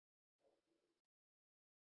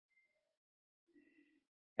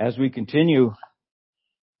As we continue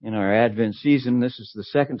in our Advent season, this is the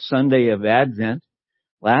second Sunday of Advent.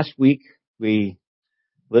 Last week we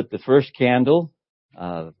lit the first candle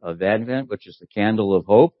of Advent, which is the candle of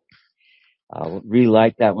hope. I'll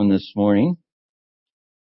relight that one this morning.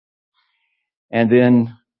 And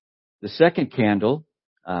then the second candle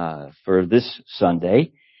for this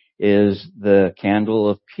Sunday is the candle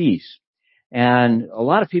of peace. And a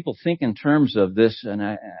lot of people think in terms of this, and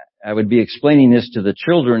I would be explaining this to the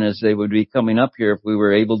children as they would be coming up here if we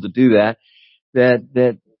were able to do that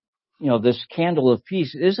this candle of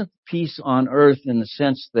peace isn't peace on earth in the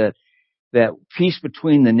sense that peace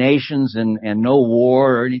between the nations and no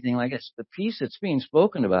war or anything like that. The peace that's being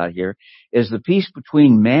spoken about here is the peace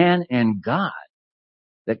between man and God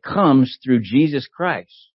that comes through Jesus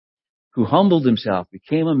Christ, who humbled himself,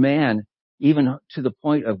 became a man, even to the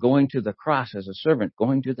point of going to the cross as a servant,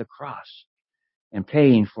 going to the cross and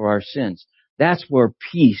paying for our sins. That's where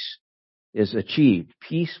peace is achieved,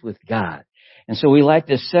 peace with God. And so we light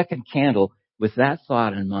this second candle with that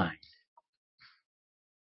thought in mind.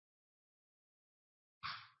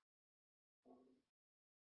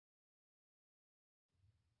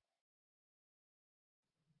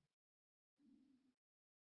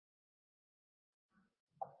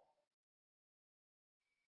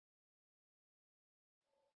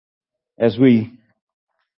 As we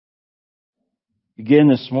begin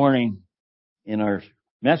this morning in our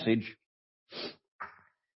message,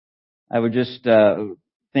 I was just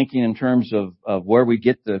thinking in terms of where we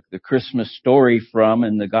get the Christmas story from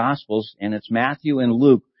in the Gospels, and it's Matthew and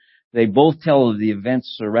Luke. They both tell of the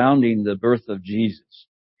events surrounding the birth of Jesus.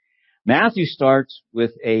 Matthew starts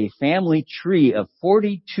with a family tree of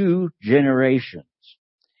 42 generations.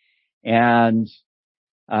 And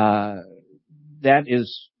that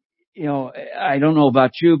is, I don't know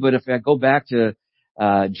about you, but if I go back to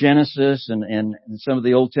Genesis and some of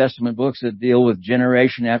the Old Testament books that deal with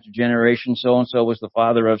generation after generation, so-and-so was the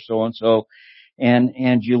father of so-and-so,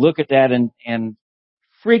 and you look at that and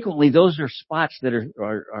frequently those are spots that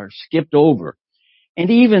are skipped over. And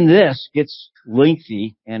even this gets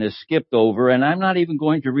lengthy and is skipped over, and I'm not even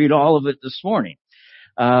going to read all of it this morning.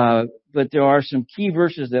 But there are some key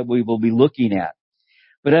verses that we will be looking at.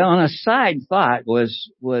 But on a side thought was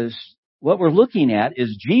what we're looking at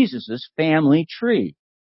is Jesus' family tree.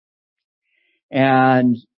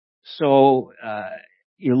 And so,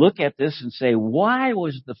 you look at this and say, why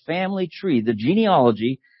was the family tree, the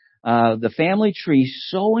genealogy, the family tree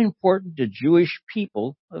so important to Jewish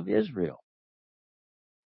people of Israel?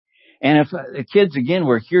 And if the kids, again,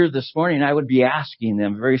 were here this morning, I would be asking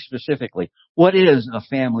them very specifically, what is a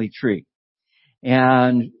family tree?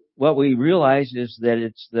 And what we realize is that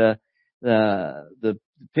it's the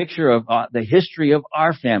picture of the history of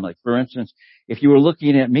our family. For instance, if you were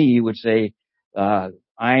looking at me, you would say,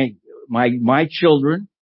 my children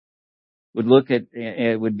would look at,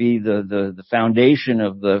 it would be the foundation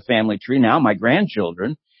of the family tree. Now my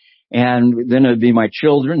grandchildren. And then it would be my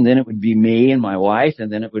children, then it would be me and my wife,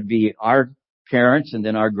 and then it would be our parents, and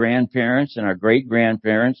then our grandparents and our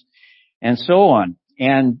great-grandparents, and so on.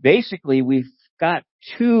 And basically, we've got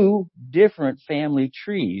two different family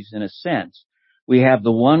trees, in a sense. We have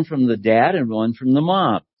the one from the dad and one from the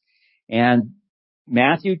mom. And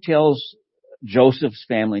Matthew tells Joseph's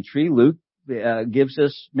family tree. Luke gives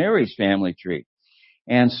us Mary's family tree.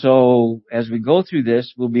 And so, as we go through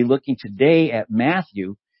this, we'll be looking today at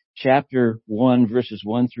Matthew chapter 1, verses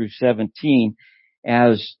 1 through 17,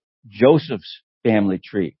 as Joseph's family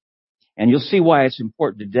tree. And you'll see why it's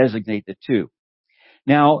important to designate the two.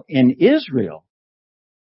 Now, in Israel,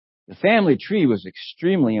 the family tree was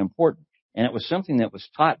extremely important, and it was something that was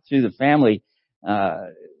taught through the family.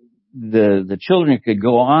 The children could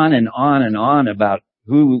go on and on and on about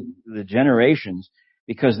who the generations,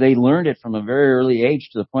 because they learned it from a very early age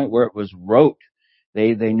to the point where it was rote.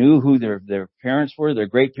 They knew who their parents were, their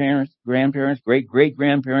great-parents, grandparents,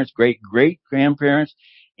 great-great-grandparents, great-great-grandparents,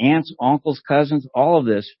 aunts, uncles, cousins. All of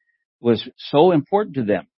this was so important to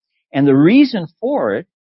them. And the reason for it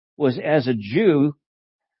was, as a Jew,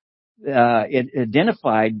 it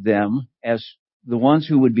identified them as the ones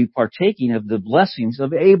who would be partaking of the blessings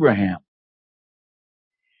of Abraham.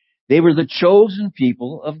 They were the chosen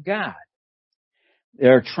people of God.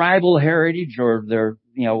 Their tribal heritage, or their,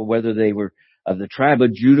 whether they were of the tribe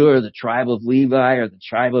of Judah or the tribe of Levi or the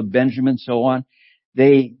tribe of Benjamin, so on,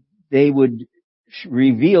 they would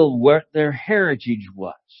reveal what their heritage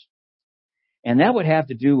was. And that would have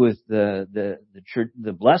to do with the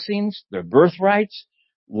blessings, their birthrights,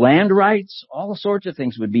 land rights, all sorts of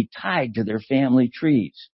things would be tied to their family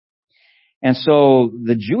trees. And so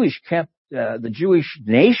the Jewish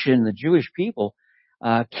nation, the Jewish people,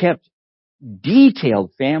 kept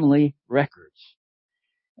detailed family records.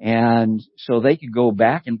 And so they could go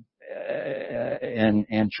back and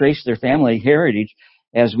trace their family heritage,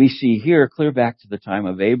 as we see here, clear back to the time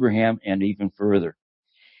of Abraham and even further.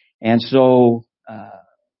 And so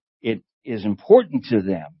it is important to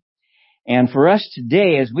them. And for us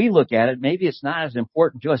today, as we look at it, maybe it's not as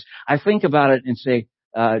important to us. I think about it and say,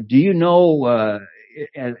 do you know,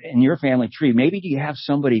 in your family tree, maybe do you have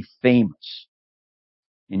somebody famous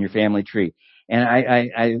in your family tree? And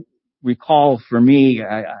I recall for me,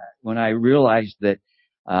 when I realized that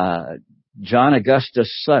John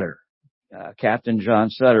Augustus Sutter, Captain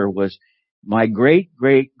John Sutter, was my great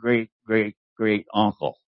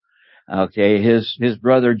uncle. Okay, his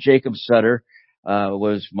brother Jacob Sutter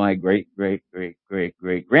was my great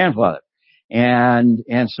grandfather, and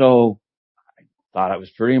so I thought it was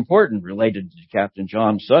pretty important, related to Captain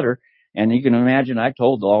John Sutter. And you can imagine, I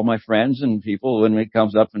told all my friends and people when it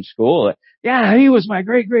comes up in school, yeah, he was my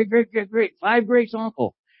great 5 greats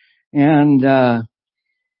uncle. And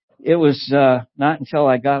it was not until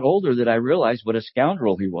I got older that I realized what a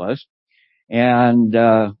scoundrel he was. And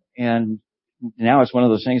now it's one of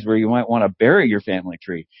those things where you might want to bury your family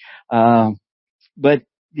tree. But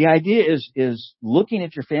the idea is looking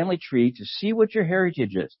at your family tree to see what your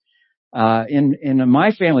heritage is. In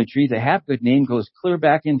my family tree, the Hapgood name goes clear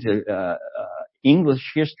back into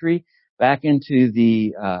English history, back into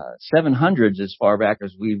the 700s, as far back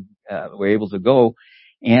as we were able to go.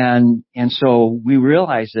 And so we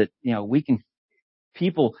realize that, we can,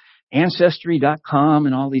 people, Ancestry.com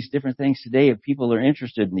and all these different things today, if people are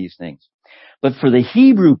interested in these things. But for the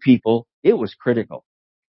Hebrew people, it was critical.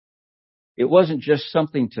 It wasn't just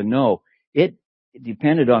something to know. It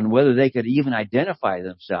depended on whether they could even identify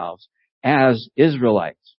themselves as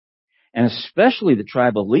Israelites. And especially the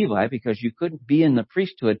tribe of Levi, because you couldn't be in the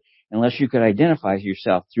priesthood unless you could identify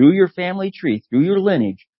yourself through your family tree, through your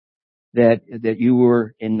lineage, that you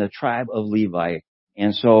were in the tribe of Levi.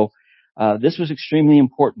 And so this was extremely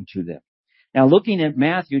important to them. Now, looking at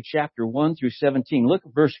Matthew chapter 1 through 17, look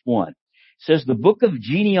at verse 1. It says, the book of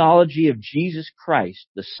genealogy of Jesus Christ,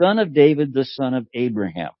 the son of David, the son of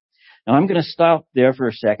Abraham. Now, I'm going to stop there for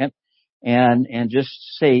a second and just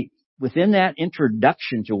say, within that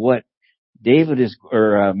introduction to what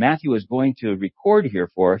Matthew is going to record here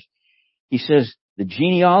for us, he says, the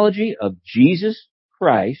genealogy of Jesus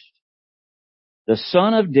Christ, the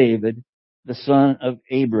son of David, the son of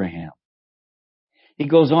Abraham. He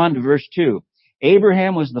goes on to verse 2.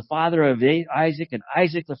 Abraham was the father of Isaac, and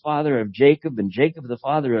Isaac the father of Jacob, and Jacob the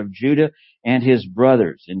father of Judah and his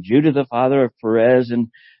brothers, and Judah the father of Perez and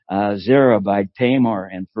Zerah by Tamar,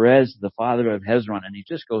 and Perez the father of Hezron. And he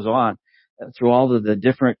just goes on through all of the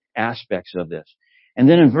different aspects of this. And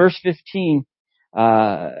then in verse 15,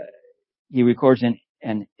 he records,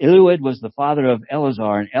 and Eliud was the father of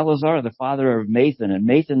Eleazar, and Eleazar the father of Mathan, and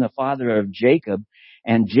Mathan the father of Jacob,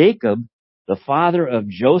 and Jacob the father of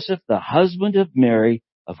Joseph, the husband of Mary,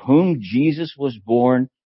 of whom Jesus was born,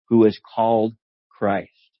 who is called Christ.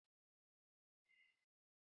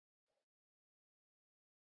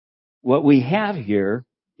 What we have here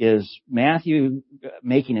is Matthew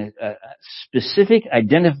making a specific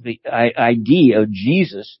idea of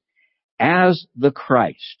Jesus as the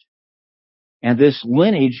Christ. And this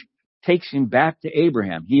lineage takes him back to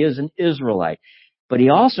Abraham. He is an Israelite. But he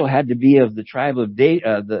also had to be of the tribe of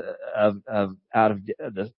out of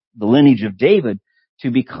the lineage of David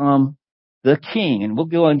to become the king. And we'll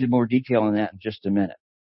go into more detail on that in just a minute.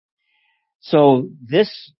 So this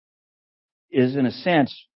is, in a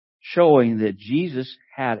sense, showing that Jesus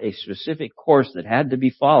had a specific course that had to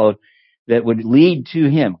be followed that would lead to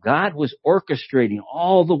him. God was orchestrating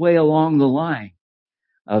all the way along the line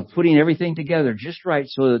of putting everything together just right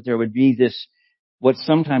so that there would be this, what's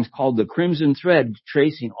sometimes called the crimson thread,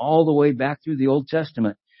 tracing all the way back through the Old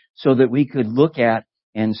Testament, so that we could look at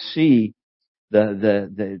and see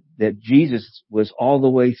that Jesus was all the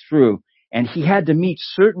way through. And he had to meet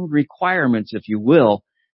certain requirements, if you will,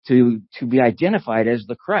 to be identified as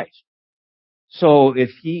the Christ. So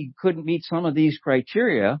if he couldn't meet some of these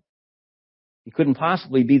criteria, he couldn't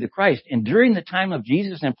possibly be the Christ. And during the time of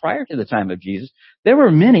Jesus and prior to the time of Jesus, there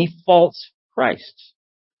were many false Christs.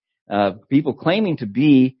 People claiming to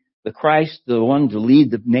be the Christ, the one to lead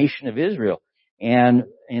the nation of Israel. And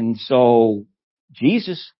so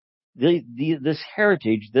Jesus, this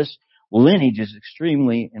heritage, this lineage is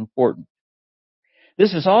extremely important.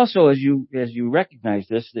 This is also, as you recognize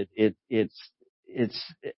this, that it's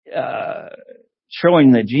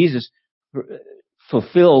showing that Jesus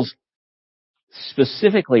fulfills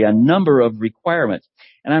specifically a number of requirements.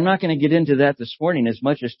 And I'm not going to get into that this morning as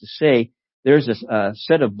much as to say there's a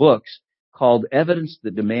set of books called Evidence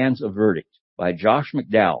That Demands a Verdict by Josh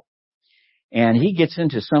McDowell. And he gets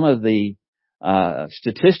into some of the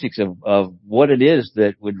statistics of what it is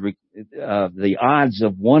that would the odds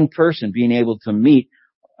of one person being able to meet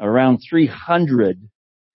around 300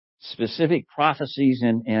 specific prophecies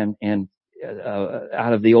and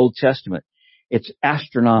out of the Old Testament. It's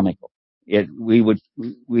astronomical. We would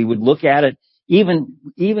look at it,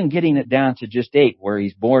 even getting it down to just 8, where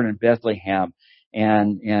he's born in Bethlehem,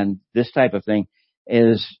 and this type of thing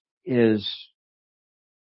is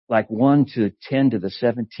like 1 to 10 to the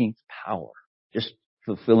 17th power, just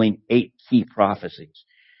fulfilling 8 key prophecies.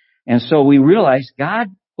 And so we realize God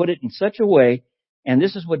put it in such a way, and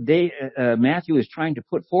this is what Matthew is trying to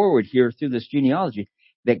put forward here through this genealogy,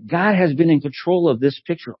 that God has been in control of this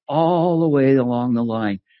picture all the way along the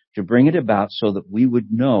line to bring it about so that we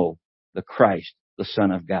would know the Christ, the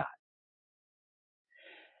Son of God.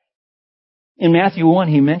 In Matthew 1,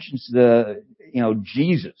 he mentions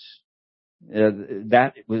Jesus.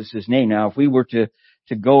 That was his name. Now, if we were to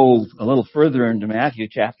go a little further into Matthew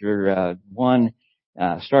chapter 1,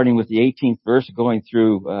 starting with the 18th verse, going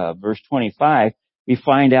through verse 25, we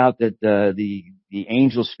find out that the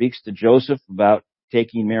angel speaks to Joseph about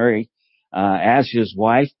taking Mary as his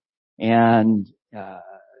wife, and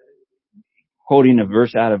quoting a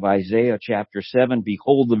verse out of Isaiah chapter 7,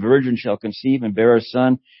 "Behold, the virgin shall conceive and bear a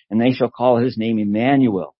son, and they shall call his name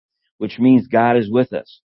Emmanuel," which means God is with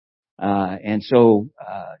us. And so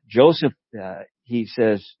Joseph, he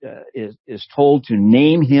says, is told to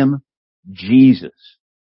name him Jesus.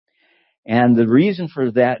 And the reason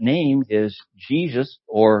for that name is Jesus,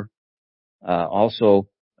 or also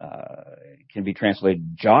can be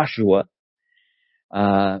translated Joshua,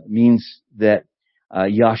 means that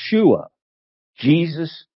Yeshua,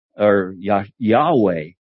 Jesus, or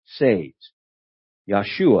Yahweh saves.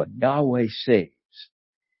 Yeshua, Yahweh saves.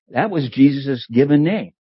 That was Jesus' given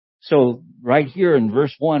name. So right here in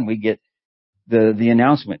verse 1, we get the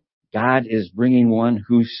announcement. God is bringing one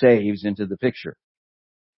who saves into the picture.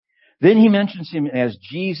 Then he mentions him as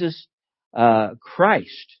Jesus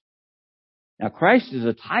Christ. Now, Christ is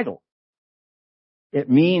a title. It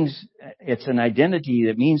means, it's an identity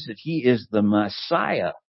that means that he is the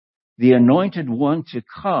Messiah, the anointed one to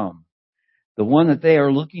come, the one that they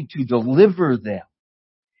are looking to deliver them.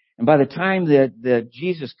 And by the time that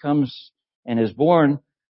Jesus comes and is born,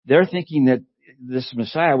 they're thinking that this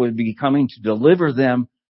Messiah would be coming to deliver them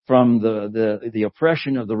from the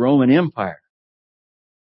oppression of the Roman Empire,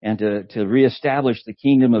 and to reestablish the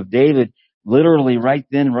kingdom of David, literally right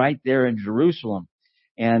then, right there in Jerusalem,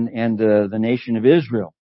 and the nation of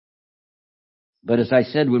Israel. But as I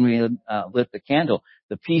said when we lit the candle,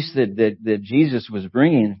 the peace that Jesus was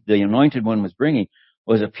bringing, the anointed one was bringing,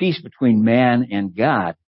 was a peace between man and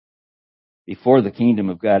God before the kingdom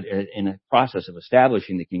of God, in a process of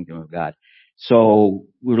establishing the kingdom of God. So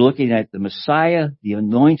we're looking at the Messiah, the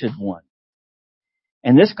anointed one.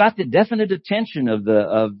 And this got the definite attention of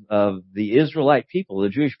the Israelite people, the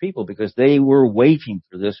Jewish people, because they were waiting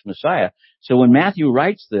for this Messiah. So when Matthew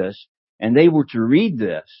writes this, and they were to read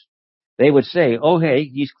this, they would say, "Oh, hey,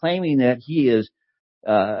 he's claiming that he is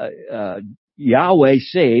Yahweh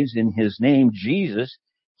saves in his name, Jesus.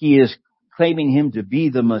 He is claiming him to be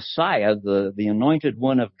the Messiah, the anointed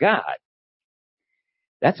one of God."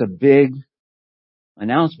 That's a big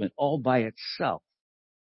announcement all by itself.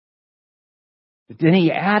 But then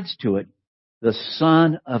he adds to it, the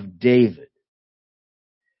Son of David.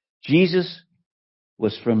 Jesus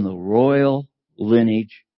was from the royal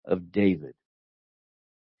lineage of David.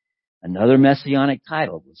 Another messianic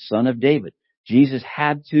title, the Son of David. Jesus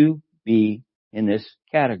had to be in this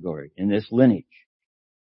category, in this lineage.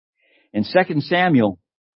 In 2 Samuel,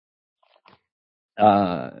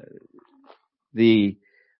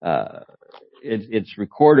 it's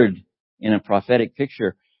recorded in a prophetic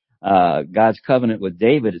picture, God's covenant with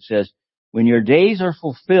David. It says, "When your days are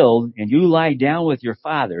fulfilled and you lie down with your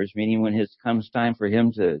fathers," meaning when it comes time for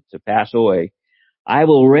him to pass away, "I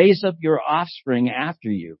will raise up your offspring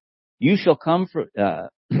after you. You shall come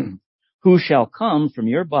who shall come from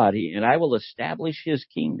your body, and I will establish his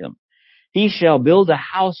kingdom. He shall build a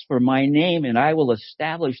house for my name, and I will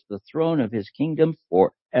establish the throne of his kingdom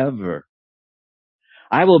forever.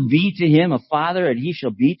 I will be to him a father, and he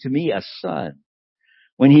shall be to me a son.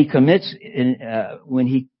 When he commits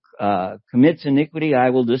iniquity, I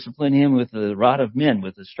will discipline him with the rod of men,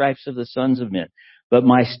 with the stripes of the sons of men. But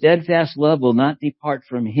my steadfast love will not depart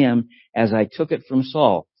from him, as I took it from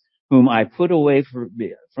Saul, whom I put away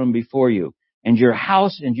from before you. And your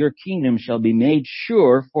house and your kingdom shall be made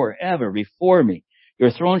sure forever before me.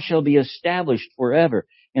 Your throne shall be established forever.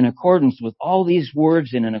 in accordance with all these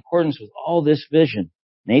words and in accordance with all this vision.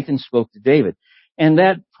 Nathan spoke to David. And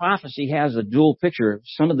that prophecy has a dual picture of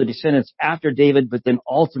some of the descendants after David, but then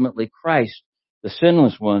ultimately Christ, the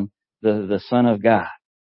sinless one, the Son of God,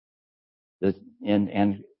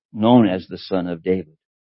 and known as the Son of David.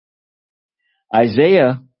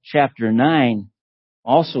 Isaiah chapter 9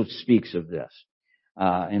 also speaks of this.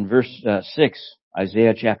 In verse 6,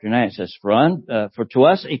 Isaiah chapter 9, it says, For to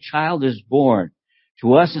us a child is born,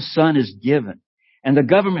 to us a son is given, and the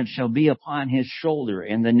government shall be upon his shoulder,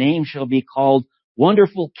 and the name shall be called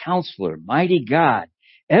Wonderful Counselor, Mighty God,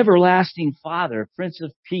 Everlasting Father, Prince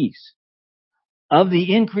of Peace. Of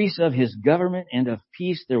the increase of his government and of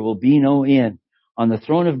peace there will be no end, on the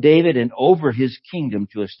throne of David and over his kingdom,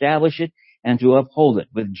 to establish it and to uphold it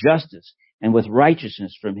with justice and with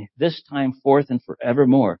righteousness from this time forth and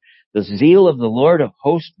forevermore. The zeal of the Lord of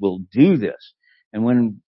hosts will do this. And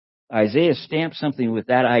when Isaiah stamps something with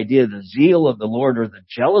that idea, the zeal of the Lord, or the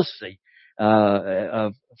jealousy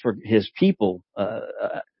for his people,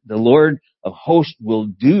 the Lord of hosts will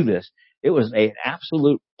do this, it was an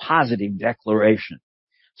absolute positive declaration.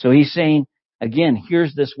 So he's saying, again,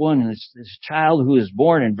 here's this one, this child who is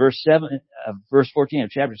born in verse 14 of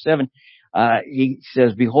chapter 7. He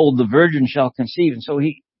says, Behold, the virgin shall conceive. And so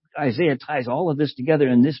Isaiah ties all of this together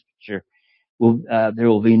in this picture. There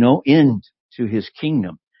will be no end to his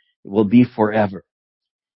kingdom. It will be forever.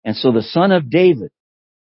 And so the Son of David,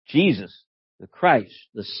 Jesus, the Christ,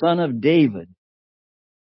 the Son of David,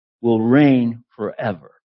 will reign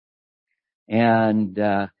forever. And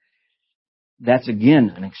that's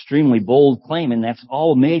again an extremely bold claim, and that's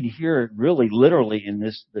all made here really literally in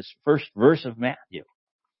this first verse of Matthew.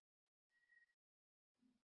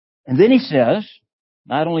 And then he says,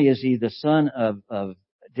 not only is he the son of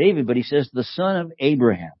David, but he says the son of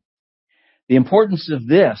Abraham. The importance of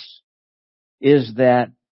this is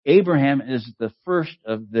that Abraham is the first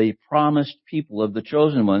of the promised people, of the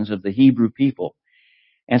chosen ones, of the Hebrew people.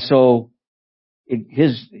 And so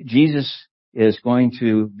Jesus is going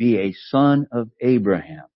to be a son of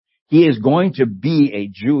Abraham. He is going to be a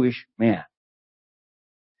Jewish man.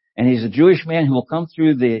 And he's a Jewish man who will come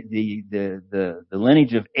through the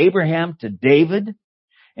lineage of Abraham to David,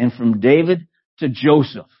 and from David to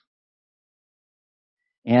Joseph.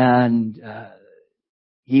 And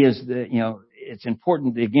he is it's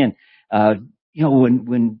important again,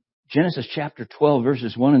 when Genesis chapter 12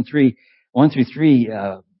 verses 1 through 3,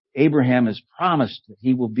 Abraham is promised that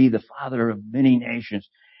he will be the father of many nations.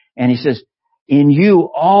 And he says, in you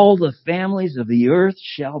all the families of the earth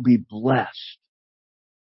shall be blessed.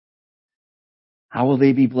 How will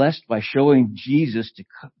they be blessed? By showing Jesus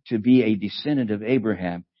to be a descendant of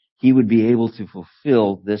Abraham. He would be able to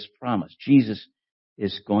fulfill this promise. Jesus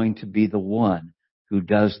is going to be the one who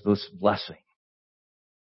does this blessing.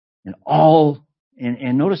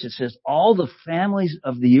 And notice it says all the families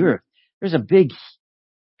of the earth. There's a big,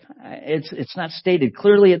 it's not stated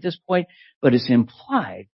clearly at this point, but it's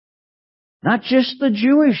implied. Not just the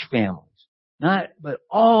Jewish families, but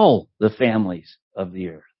all the families of the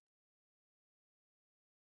earth.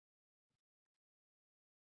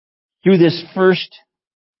 Through this first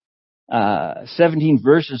 17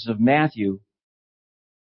 verses of Matthew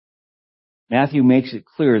makes it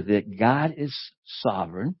clear that God is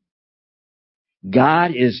sovereign.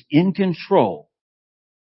 God is in control.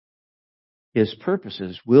 His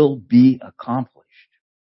purposes will be accomplished.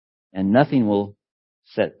 And nothing will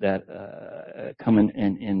set that, come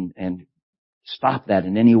in and stop that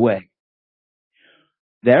in any way.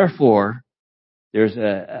 Therefore, there's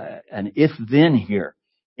an if-then here.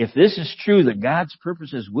 If this is true, that God's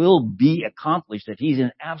purposes will be accomplished, that He's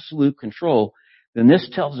in absolute control, then this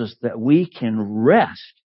tells us that we can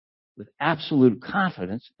rest with absolute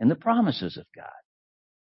confidence in the promises of God.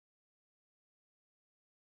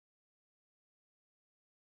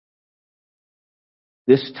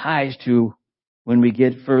 This ties to when we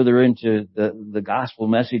get further into the gospel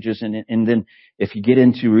messages, and then if you get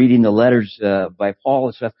into reading the letters by Paul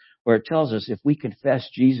and stuff, where it tells us if we confess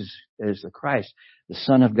Jesus as the Christ, the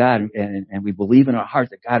Son of God, and we believe in our heart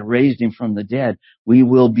that God raised Him from the dead, we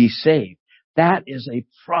will be saved. That is a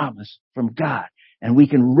promise from God, and we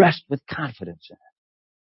can rest with confidence in it.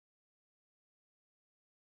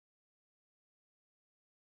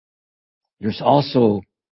 There's also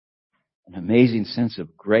an amazing sense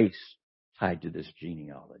of grace tied to this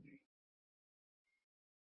genealogy.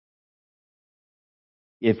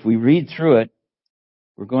 If we read through it,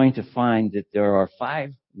 we're going to find that there are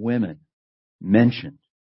 5 women mentioned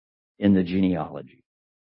in the genealogy.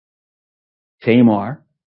 Tamar,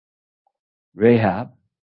 Rahab,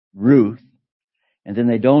 Ruth, and then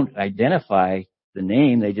they don't identify the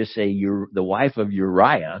name. They just say the wife of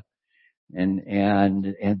Uriah, and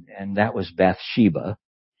that was Bathsheba,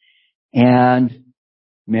 and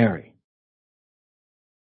Mary.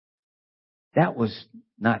 That was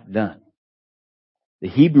not done. The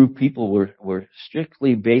Hebrew people were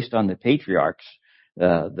strictly based on the patriarchs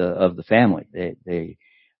of the family. They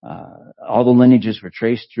all the lineages were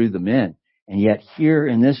traced through the men, and yet here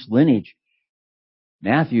in this lineage,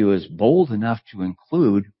 Matthew is bold enough to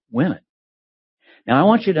include women. Now, I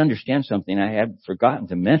want you to understand something I had forgotten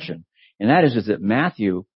to mention, and that is that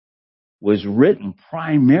Matthew was written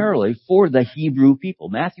primarily for the Hebrew people.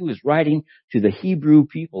 Matthew is writing to the Hebrew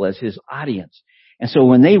people as his audience. And so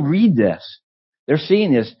when they read this, they're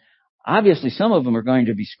seeing this. Obviously, some of them are going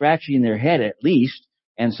to be scratching their head at least,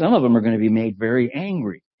 and some of them are going to be made very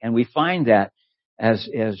angry. And we find that as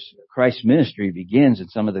Christ's ministry begins and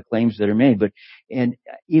some of the claims that are made. And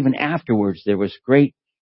even afterwards, there was great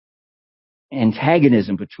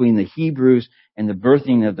antagonism between the Hebrews and the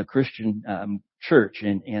birthing of the Christian church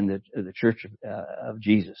and the church of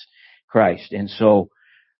Jesus Christ. And so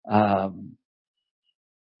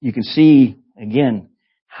you can see again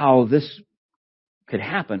how this could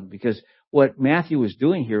happen, because what Matthew was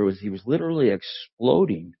doing here was he was literally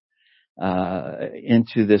exploding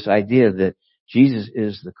into this idea that Jesus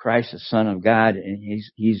is the Christ, the Son of God, and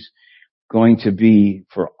he's going to be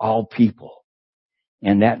for all people,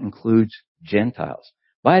 and that includes Gentiles.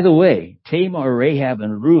 By the way, Tamar, Rahab,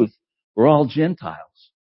 and Ruth were all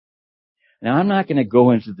Gentiles. Now, I'm not going to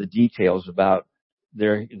go into the details about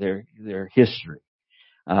their history,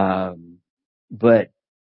 but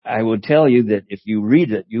I would tell you that if you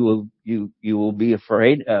read it, you will be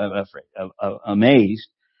amazed,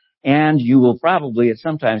 and you will probably at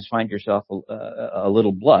sometimes find yourself a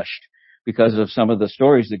little blushed because of some of the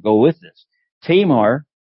stories that go with this. Tamar,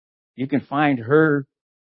 you can find her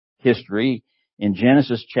history in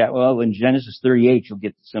Genesis 38, you'll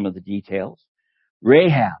get some of the details.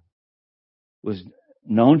 Rahab was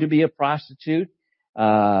known to be a prostitute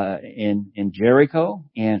in Jericho,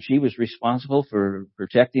 and she was responsible for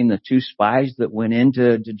protecting the 2 spies that went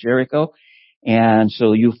into Jericho. And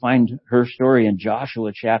so you find her story in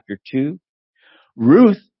Joshua chapter 2.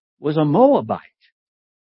 Ruth was a Moabite,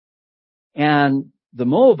 and the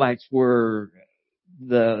Moabites were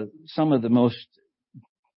some of the most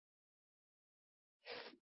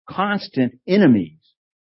constant enemies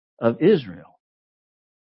of Israel.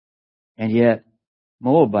 And yet,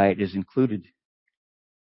 Moabite is included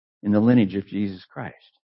in the lineage of Jesus Christ.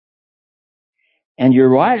 And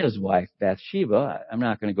Uriah's wife, Bathsheba, I'm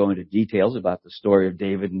not going to go into details about the story of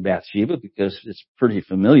David and Bathsheba because it's pretty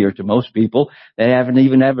familiar to most people that haven't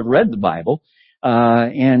even ever read the Bible.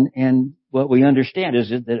 And what we understand is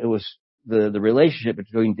that it was the relationship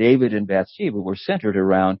between David and Bathsheba were centered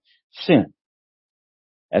around sin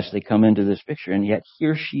as they come into this picture. And yet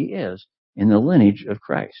here she is in the lineage of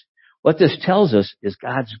Christ. What this tells us is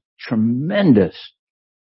God's tremendous,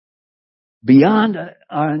 beyond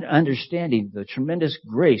our understanding, the tremendous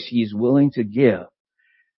grace He's willing to give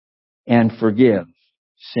and forgive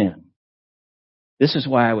sin. This is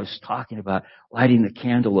why I was talking about lighting the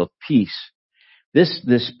candle of peace.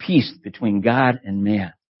 This peace between God and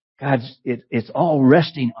man. It's all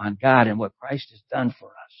resting on God and what Christ has done for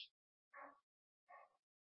us.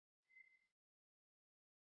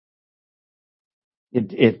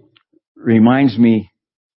 It reminds me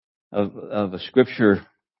of a scripture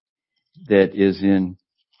that is in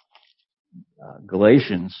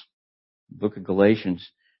Galatians, book of Galatians,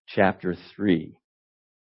 chapter 3.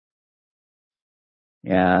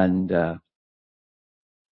 And let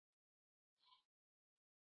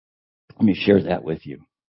me share that with you.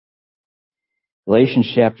 Galatians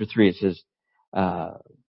chapter 3, it says,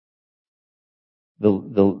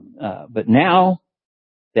 but now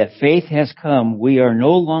that faith has come, we are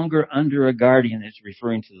no longer under a guardian. It's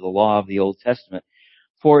referring to the law of the Old Testament.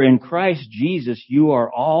 For in Christ Jesus, you are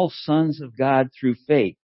all sons of God through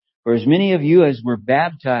faith. For as many of you as were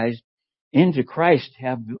baptized into Christ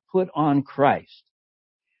have put on Christ.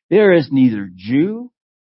 There is neither Jew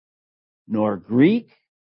nor Greek.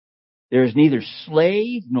 There is neither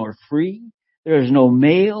slave nor free. There is no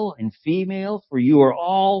male and female, for you are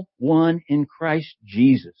all one in Christ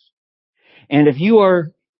Jesus. And if you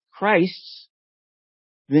are Christ's,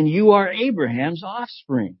 then you are Abraham's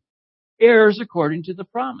offspring, heirs according to the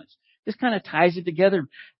promise. This kind of ties it together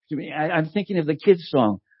to me. I'm thinking of the kids'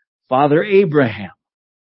 song, Father Abraham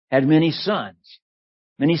had many sons.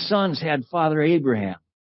 Many sons had Father Abraham.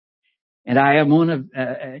 And I am one of,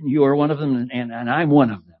 you are one of them, and I'm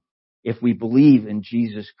one of them. If we believe in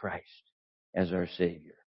Jesus Christ as our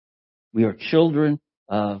Savior, we are children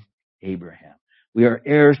of Abraham. We are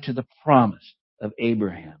heirs to the promise of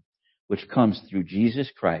Abraham, which comes through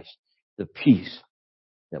Jesus Christ, the peace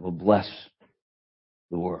that will bless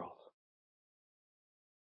the world.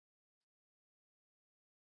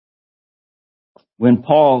 When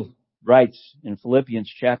Paul writes in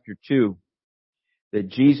Philippians chapter 2 that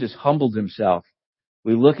Jesus humbled himself,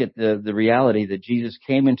 we look at the reality that Jesus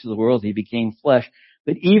came into the world, he became flesh,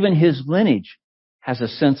 but even his lineage has a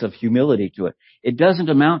sense of humility to it. It doesn't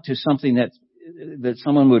amount to something that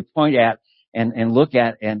someone would point at and look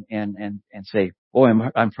at and say, boy,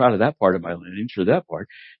 I'm proud of that part of my lineage or that part.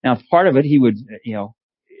 Now, part of it, he would,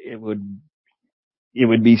 it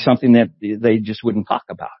would be something that they just wouldn't talk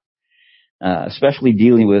about, especially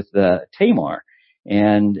dealing with Tamar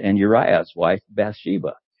and Uriah's wife,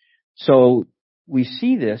 Bathsheba. So we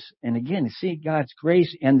see this, and again, see God's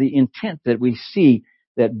grace and the intent that we see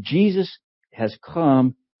that Jesus has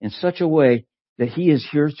come in such a way that he is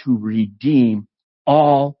here to redeem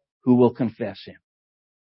all who will confess him.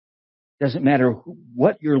 Doesn't matter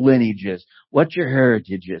what your lineage is, what your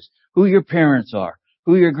heritage is, who your parents are,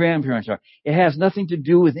 who your grandparents are. It has nothing to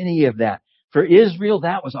do with any of that. For Israel,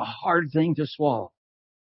 that was a hard thing to swallow.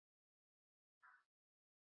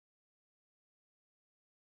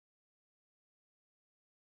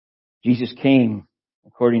 Jesus came,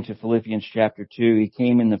 according to Philippians chapter 2, he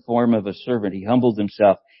came in the form of a servant. He humbled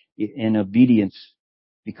himself in obedience,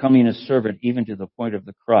 becoming a servant even to the point of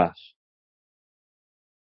the cross.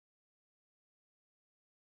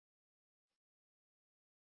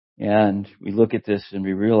 And we look at this and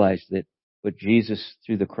we realize that what Jesus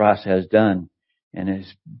through the cross has done, and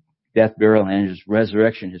his death, burial, and his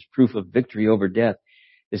resurrection, his proof of victory over death,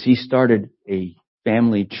 is he started a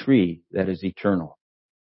family tree that is eternal.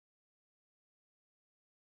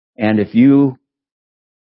 And if you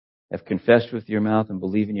have confessed with your mouth and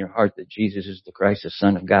believe in your heart that Jesus is the Christ, the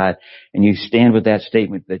Son of God, and you stand with that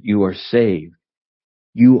statement that you are saved,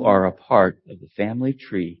 you are a part of the family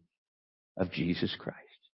tree of Jesus Christ.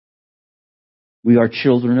 We are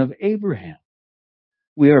children of Abraham.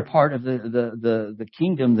 We are part of the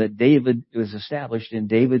kingdom that David was established in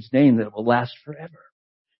David's name that will last forever.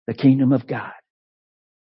 The kingdom of God.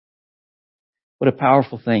 What a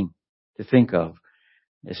powerful thing to think of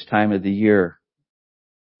this time of the year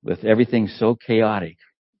with everything so chaotic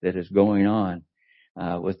that is going on,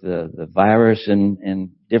 with the virus and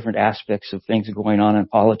different aspects of things going on in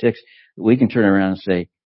politics. We can turn around and say,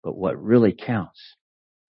 but what really counts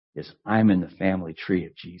is I'm in the family tree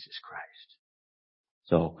of Jesus Christ.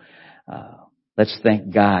 So let's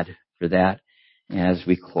thank God for that as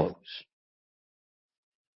we close.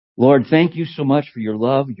 Lord, thank you so much for your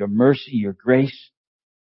love, your mercy, your grace.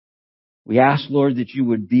 We ask, Lord, that you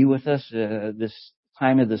would be with us this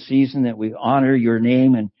time of the season, that we honor your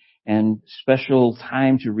name and special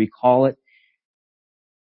time to recall it.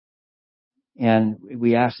 And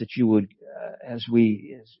we ask that you would, as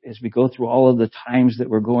we go through all of the times that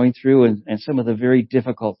we're going through and some of the very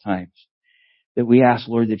difficult times, that we ask,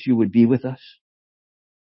 Lord, that you would be with us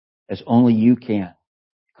as only you can.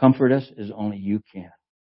 Comfort us as only you can.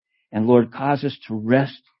 And Lord, cause us to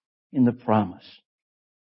rest in the promise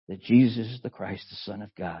that Jesus is the Christ, the Son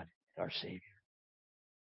of God, our Savior.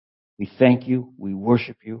 We thank you, we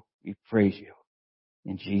worship you, we praise you.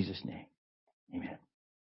 In Jesus' name, amen.